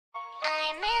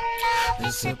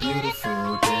It's a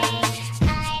beautiful day.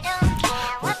 I don't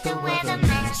care what the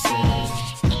weatherman say.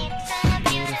 It's a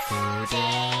beautiful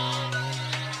day.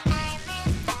 I'm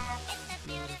in love. It's a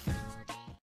beautiful day.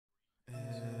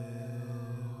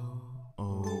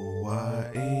 L-O-Y-A-L-T-Y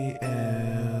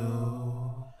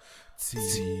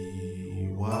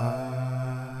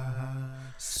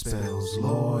spells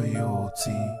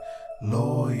loyalty,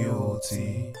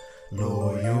 loyalty,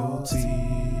 loyalty.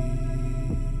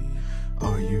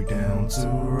 Are you down to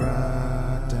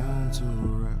ride? Down to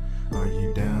ride. Are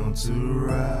you down to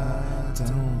ride?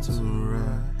 Down to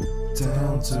ride.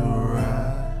 Down to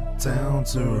ride. Down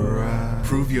to ride.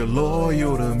 Prove you're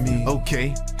loyal to me.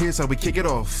 Okay, here's how we kick it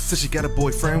off. Says she got a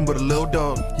boyfriend with a little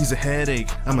dog. He's a headache,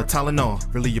 I'm a Tylenol.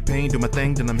 Relieve your pain, do my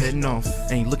thing, then I'm heading off.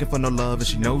 Ain't looking for no love and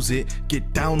she knows it.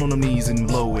 Get down on them knees and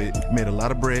blow it. Made a lot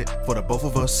of bread for the both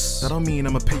of us. That don't mean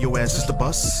I'ma pay your ass just a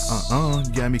bus. You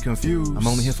got me confused. I'm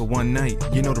only here for one night,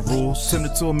 you know the rules.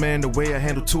 Similar to a man, the way I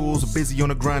handle tools. Busy on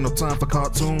the grind, no time for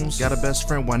cartoons. Got a best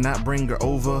friend, why not bring her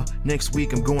over? Next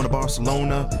week I'm going to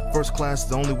Barcelona. First class,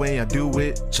 the only way I do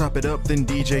it. Chop it up, then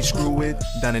DJ screw it.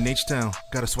 Down in H-Town,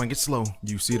 gotta swing it slow.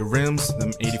 You see the rims,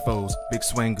 them 84s. Big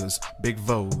swingers, big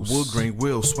Vos. Wood grain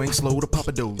wheels, swing slow to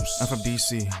Papa Do's. I'm from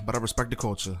DC, but I respect the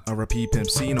culture. R.I.P. Pimp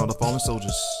C and all the fallen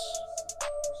soldiers.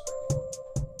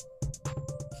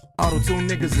 Auto-tune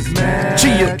niggas is mad,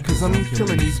 Chia, cause I'm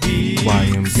killing these beats.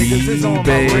 Niggas is on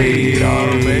my radar,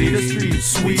 ready to street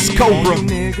sweet. Cobra,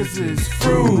 niggas is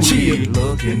fruity, Chia,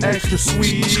 looking extra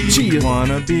sweet. Chia,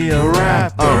 wanna be a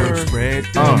rapper, spread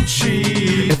them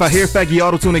cheeks. If I hear faggy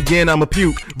auto-tune again, I'ma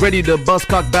puke. Ready to bust,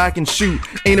 cock back and shoot.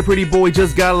 Ain't a pretty boy,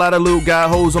 just got a lot of loot. Got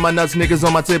hoes on my nuts, niggas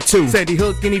on my tip too. Sandy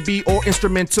Hook, any beat or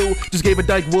instrumental. Just gave a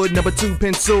Dyke Wood #2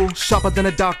 pencil. Sharper than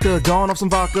a doctor, gone off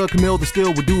some vodka. Camille the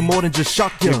Still would do more than just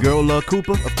shock ya. Girl love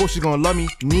Cooper, of course she gonna love me.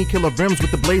 Knee killer rims with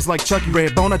the blaze like Chucky.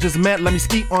 Red bone I just met, let me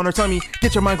ski on her tummy.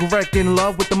 Get your mind correct, in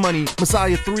love with the money.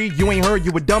 Messiah 3, you ain't heard,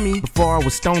 you a dummy. Before I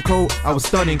was stone cold, I was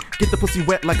stunning. Get the pussy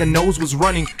wet like a nose was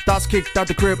running. Thoughts kicked out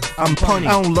the crib, I'm punning.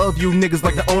 I don't love you niggas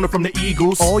like the owner from the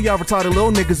Eagles. All y'all retarded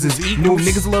little niggas is equal.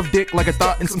 Niggas love dick like a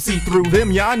thought and some see-through.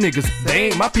 Them y'all niggas, they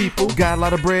ain't my people. Got a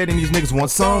lot of bread and these niggas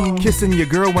want some. Kissing your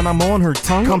girl when I'm on her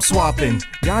tongue. Come swapping,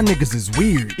 y'all niggas is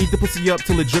weird. Eat the pussy up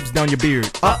till it drips down your beard.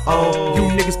 You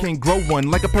niggas can't grow one.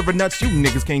 Like a pair of nuts, you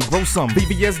niggas can't grow some.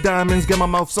 VVS diamonds got my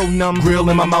mouth so numb. Grill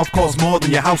in my mouth costs more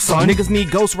than your house, son. Niggas need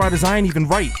ghost riders, I ain't even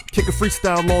right. Kick a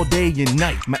freestyle all day and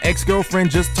night. My ex-girlfriend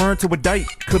just turned to a dyke.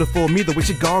 Could've fooled me the way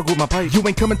she gargled my pipe. You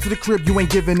ain't coming to the crib, you ain't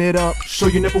giving it up. Show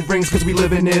your nipple rings cause we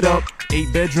living it up.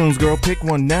 8 bedrooms, girl, pick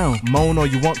one now. Moan all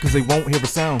you want cause they won't hear a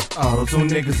sound. Auto-tune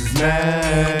niggas is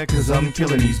mad cause I'm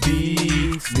killing these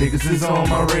beats. Niggas is on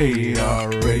my radar,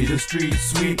 ready to street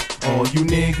sweep. All you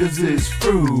niggas is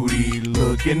fruity,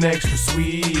 looking extra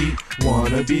sweet.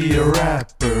 Wanna be a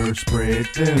rapper, spread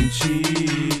them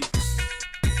cheeks.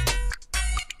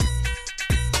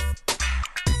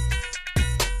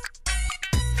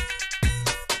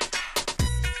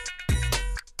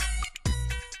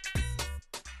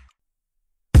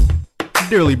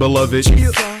 Dearly beloved,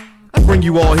 I bring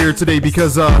you all here today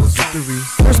because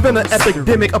there's been an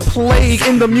epidemic, a plague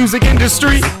in the music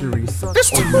industry. There's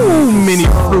too many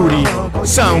fruity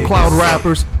SoundCloud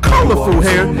rappers, colorful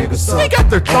hair. They got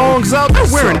their thongs out, they're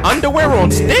wearing underwear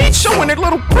on stage, showing their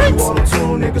little prints. What?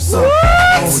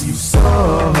 All you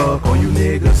suck, all you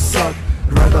niggas suck.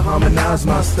 I'd rather harmonize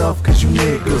my stuff cause you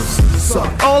niggas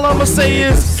suck. All I'ma say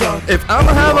is, if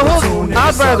I'ma have a hook,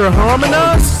 I'd rather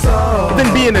harmonize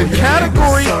than be in a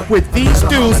category with these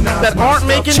dudes that aren't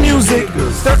making music.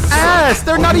 They're ass,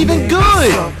 they're not even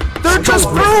good. They're just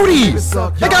fruity.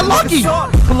 They got lucky.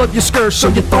 Pull up your skirt, show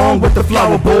your thong with the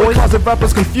flower boy. Closet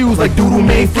rappers confused like doodle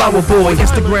made flower boy.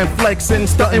 Instagram flexing,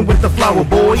 stunting with the flower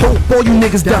boy. Hope all you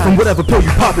niggas die from whatever pill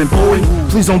you poppin', boy.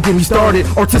 Please don't get me started,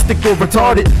 artistic or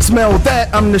retarded. Smell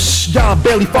that, I'm the y'all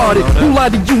barely farted. Who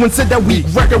lied to you and said that weak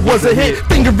record was a hit?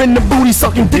 Finger in the booty,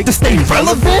 sucking dick to stay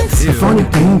relevant. The funny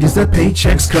thing is that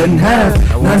paychecks cut in half.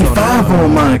 95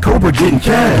 on mine, Kobra getting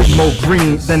cash. More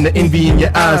green than the envy in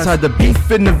your eyes. Had the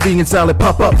beef in the vegan salad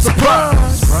pop up,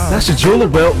 surprise. That's your jeweler,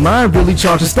 well, mine really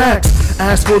charges stacks.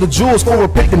 Ask for the jewels for a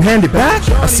pick and hand it back.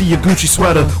 I see your Gucci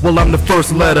sweater, well I'm the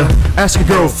first letter. Ask your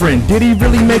girlfriend, did he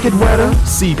really make it wetter?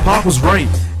 See, Pop was right,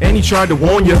 and he tried to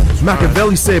warn ya.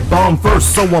 Machiavelli said bomb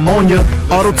first, so I'm on ya.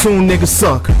 Auto-tune niggas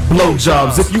suck,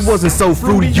 blowjobs. If you wasn't so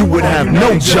fruity, you would have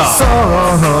no job.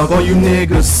 Suck, all you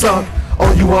niggas suck.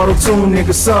 All you auto-tune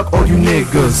niggas suck, all you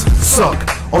niggas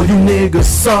suck. All you niggas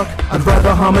suck. I'd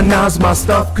rather harmonize my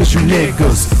stuff cause you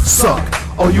niggas suck.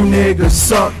 All you niggas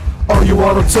suck. All you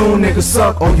auto-tune niggas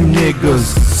suck. All you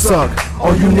niggas suck.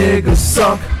 All you niggas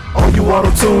suck. All All you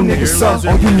auto-tune niggas suck.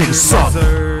 All you niggas suck.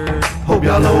 Hope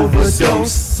y'all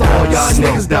overdose. All y'all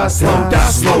niggas die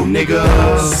slow, nigga.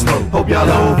 Hope y'all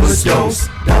overdose.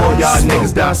 All y'all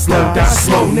niggas die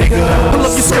slow, nigga. Pull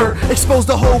up your skirt, expose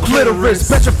the whole clitoris.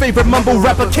 Bet your favorite mumble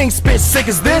rapper can't spit sick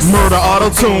as this. Murder,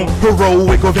 auto-tune,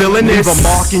 heroic or villainous. Leave a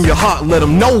mark in your heart, let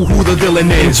them know who the villain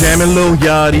is. Jamming Lil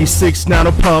Yachty,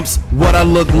 6'9" pumps. What I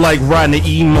look like riding the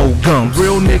emo gums.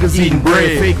 Real niggas eating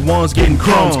bread, fake ones getting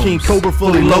crumbs. King Cobra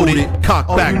fully loaded, cock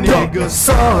back up. All you niggas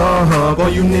suck, all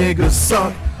you niggas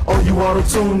suck. All you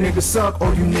auto-tune niggas suck,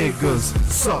 all you niggas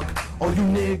suck. All you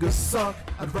niggas suck.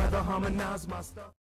 I'd rather harmonize my stuff.